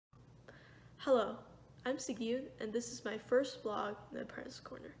Hello, I'm Seokyun, and this is my first vlog in the Apprentice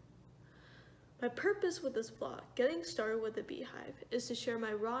Corner. My purpose with this vlog, getting started with the Beehive, is to share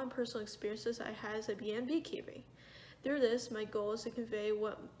my raw and personal experiences I had as a bee and beekeeping. Through this, my goal is to convey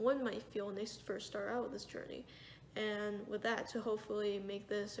what one might feel when they first start out with this journey, and with that, to hopefully make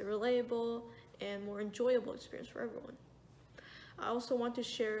this a relatable and more enjoyable experience for everyone. I also want to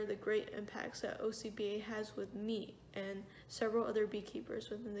share the great impacts that OCBA has with me and several other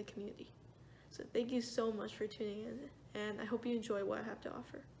beekeepers within the community. So thank you so much for tuning in, and I hope you enjoy what I have to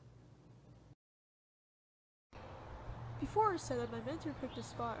offer. Before our setup, my mentor picked a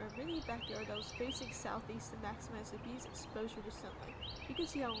spot in our mini backyard that was facing southeast to maximize the bees' exposure to sunlight. You can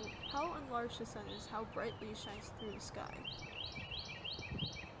see how enlarged the sun is, how brightly it shines through the sky.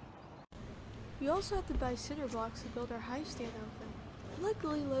 We also had to buy cinder blocks to build our hive stand out of them.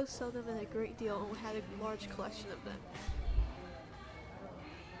 Luckily, Lowe's sold them in a great deal and we had a large collection of them.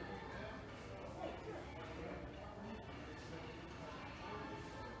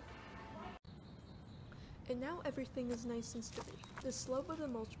 And now everything is nice and sturdy. The slope of the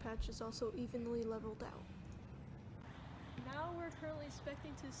mulch patch is also evenly leveled out. Now we're currently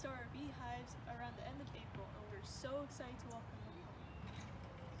expecting to start our beehives around the end of April, and we're so excited to welcome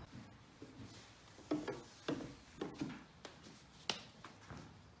them home.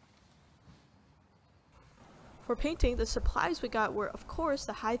 For painting, the supplies we got were, of course,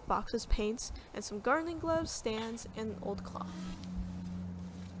 the hive boxes, paints, and some gardening gloves, stands, and old cloth.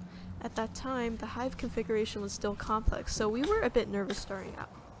 At that time, the hive configuration was still complex, so we were a bit nervous starting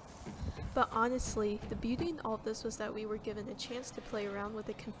out. But honestly, the beauty in all of this was that we were given a chance to play around with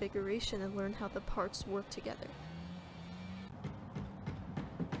the configuration and learn how the parts work together.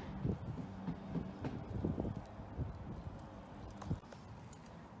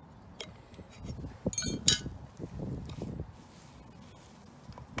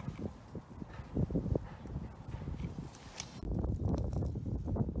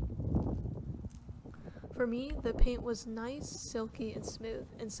 For me, the paint was nice, silky, and smooth,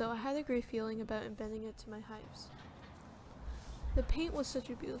 and so I had a great feeling about embedding it to my hives. The paint was such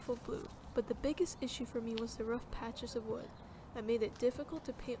a beautiful blue, but the biggest issue for me was the rough patches of wood that made it difficult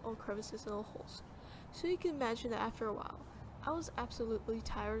to paint all crevices and all holes. So you can imagine that after a while, I was absolutely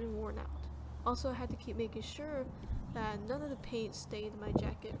tired and worn out. Also, I had to keep making sure that none of the paint stained my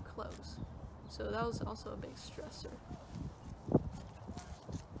jacket or clothes, so that was also a big stressor.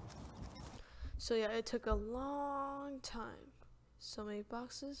 So yeah, it took a long time. So many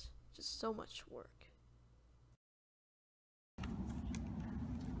boxes, just so much work.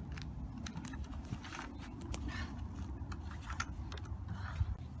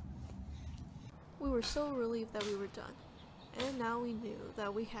 We were so relieved that we were done. And now we knew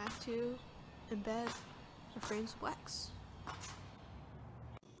that we had to embed our frames with wax.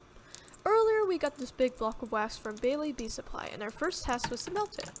 Earlier we got this big block of wax from Bailey Bee Supply, and our first task was to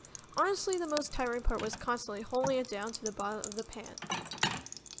melt it. Honestly, the most tiring part was constantly holding it down to the bottom of the pan.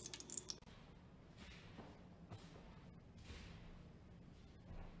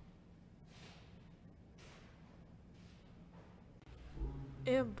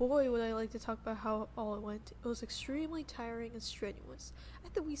 And boy, would I like to talk about how all it went. It was extremely tiring and strenuous. I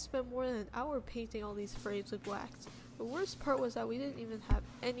think we spent more than an hour painting all these frames with wax. The worst part was that we didn't even have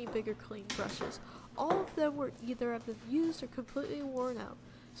any bigger clean brushes. All of them were either have been used or completely worn out.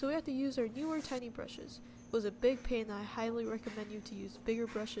 So we had to use our newer tiny brushes. It was a big pain and I highly recommend you to use bigger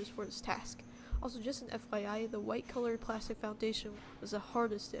brushes for this task. Also, just an FYI, the white colored plastic foundation was the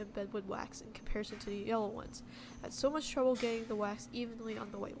hardest to embed with wax in comparison to the yellow ones. I had so much trouble getting the wax evenly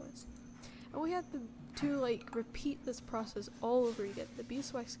on the white ones. And we had to repeat this process all over again. The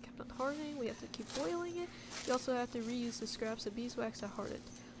beeswax kept on hardening, we had to keep boiling it, we also had to reuse the scraps of beeswax that hardened.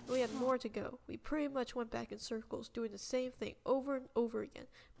 We had more to go. We pretty much went back in circles, doing the same thing over and over again,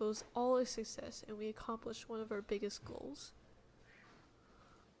 but it was all a success, and we accomplished one of our biggest goals.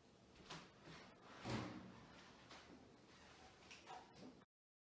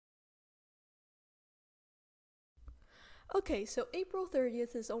 Okay, so April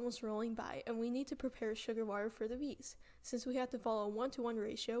 30th is almost rolling by, and we need to prepare sugar water for the bees. Since we had to follow a 1-to-1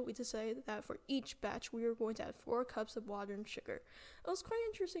 ratio, we decided that for each batch we were going to add 4 cups of water and sugar. It was quite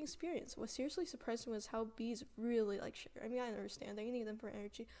an interesting experience. What seriously surprised me was how bees really like sugar. I mean, I understand they need them for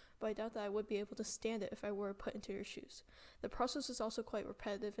energy, but I doubt that I would be able to stand it if I were put into their shoes. The process was also quite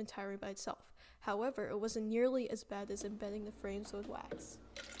repetitive and tiring by itself. However, it wasn't nearly as bad as embedding the frames with wax.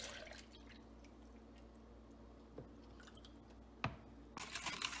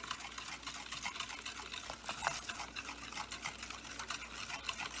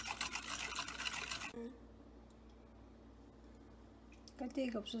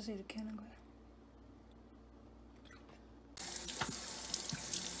 깔때기가 없어서 이렇게 하는 거야.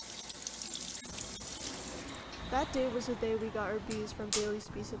 That day was the day we got our bees from Daily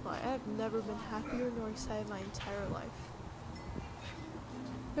Bee Supply. I have never been happier nor excited my entire life.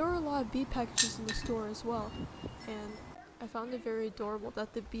 There were a lot of bee packages in the store as well, and I found it very adorable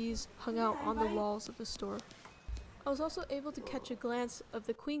that the bees hung out on the walls of the store. I was also able to catch a glance of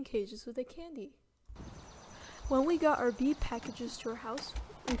the queen cages with the candy. When we got our bee packages to our house,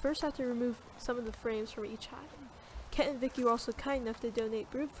 we first had to remove some of the frames from each hive. Kent and Vicky were also kind enough to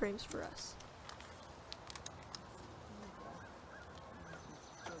donate brood frames for us.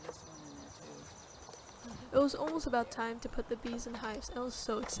 It was almost about time to put the bees in hives, and I was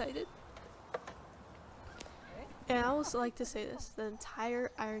so excited. And I also like to say this, the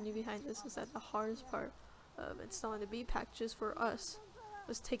entire irony behind this is that the hardest part of installing the bee packages for us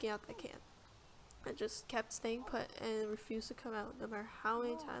was taking out that can. I just kept staying put and it refused to come out no matter how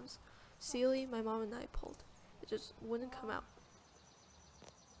many times Celie, my mom, and I pulled. It just wouldn't come out.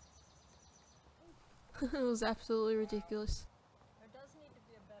 It was absolutely ridiculous.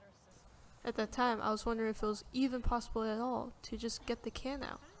 At that time, I was wondering if it was even possible at all to just get the can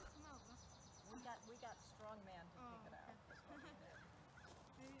out. We got strong man to pick it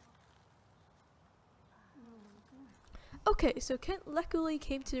out. Okay, so Kent luckily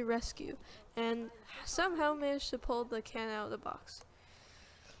came to the rescue and somehow managed to pull the can out of the box.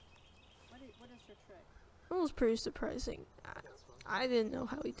 What is your trick? It was pretty surprising. I didn't know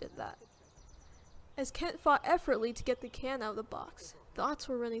how he did that. As Kent fought effortlessly to get the can out of the box, thoughts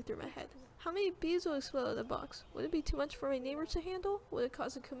were running through my head. How many bees will explode out of the box? Would it be too much for my neighbors to handle? Would it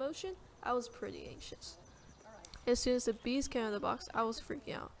cause a commotion? I was pretty anxious. As soon as the bees came out of the box, I was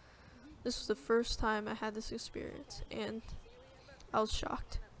freaking out. This was the first time I had this experience, and I was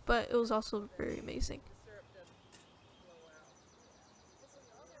shocked, but it was also very amazing.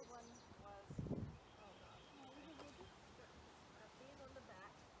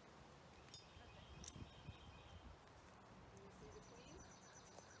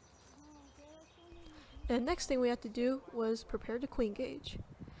 And the next thing we had to do was prepare the queen cage.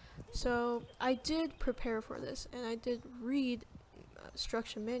 So I did prepare for this, and I did read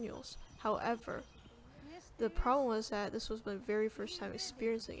instruction manuals. However, the problem was that this was my very first time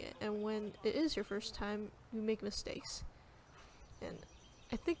experiencing it, and when it is your first time, you make mistakes. And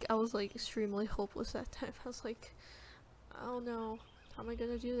I think I was like extremely hopeless that time. I was like, oh no, how am I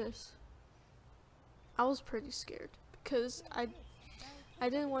gonna do this? I was pretty scared because I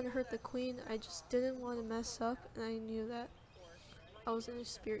didn't want to hurt the queen. I just didn't want to mess up, and I knew that I was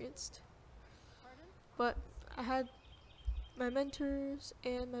inexperienced. But I had my mentors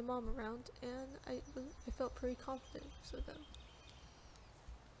and my mom around, and I felt pretty confident with them.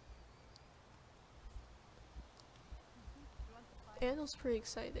 And it was pretty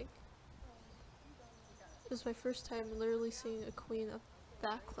exciting. It was my first time literally seeing a queen up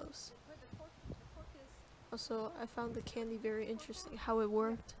that close. Also, I found the candy very interesting, how it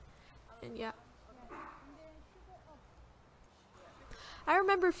worked, and yeah. I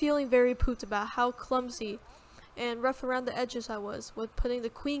remember feeling very pooped about how clumsy and rough around the edges I was with putting the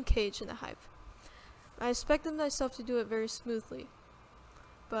queen cage in the hive. I expected myself to do it very smoothly,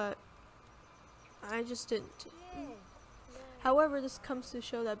 but I just didn't. However, this comes to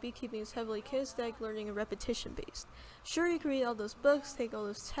show that beekeeping is heavily kinesthetic learning and repetition based. Sure, you can read all those books, take all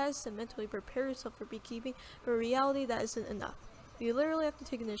those tests, and mentally prepare yourself for beekeeping, but in reality that isn't enough. You literally have to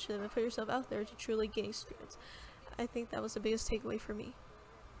take initiative and put yourself out there to truly gain experience. I think that was the biggest takeaway for me.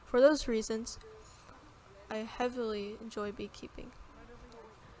 For those reasons, I heavily enjoy beekeeping.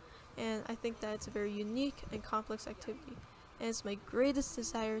 And I think that it's a very unique and complex activity. And it's my greatest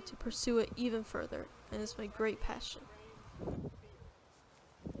desire to pursue it even further. And it's my great passion.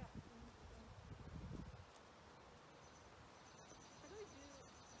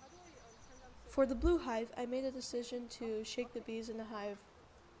 For the blue hive, I made a decision to shake the bees in the hive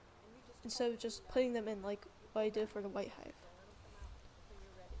instead of just putting them in like what I did for the white hive.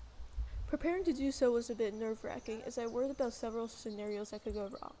 Preparing to do so was a bit nerve-wracking as I worried about several scenarios that could go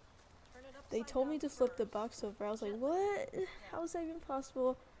wrong. They told me to flip the box over. I was like, what? How is that even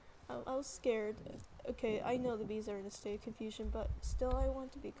possible? I was scared. Okay, I know the bees are in a state of confusion, but still I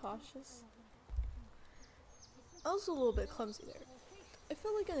want to be cautious. I was a little bit clumsy there. I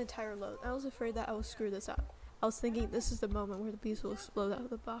felt like an entire load. I was afraid that I would screw this up. I was thinking this is the moment where the bees will explode out of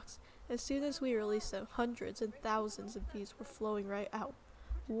the box. As soon as we released them, hundreds and thousands of bees were flowing right out.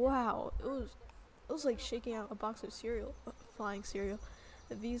 Wow, it was like shaking out a box of cereal, flying cereal.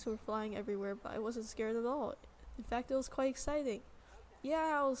 The bees were flying everywhere, but I wasn't scared at all. In fact, it was quite exciting.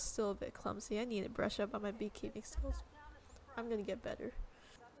 Yeah, I was still a bit clumsy. I need to brush up on my beekeeping skills. I'm gonna get better.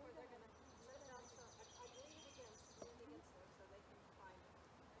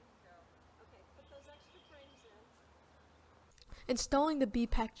 Installing the bee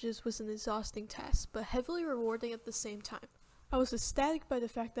packages was an exhausting task, but heavily rewarding at the same time. I was ecstatic by the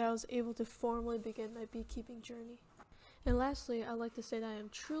fact that I was able to formally begin my beekeeping journey. And lastly, I'd like to say that I am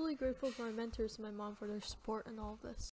truly grateful for my mentors and my mom for their support in all of this.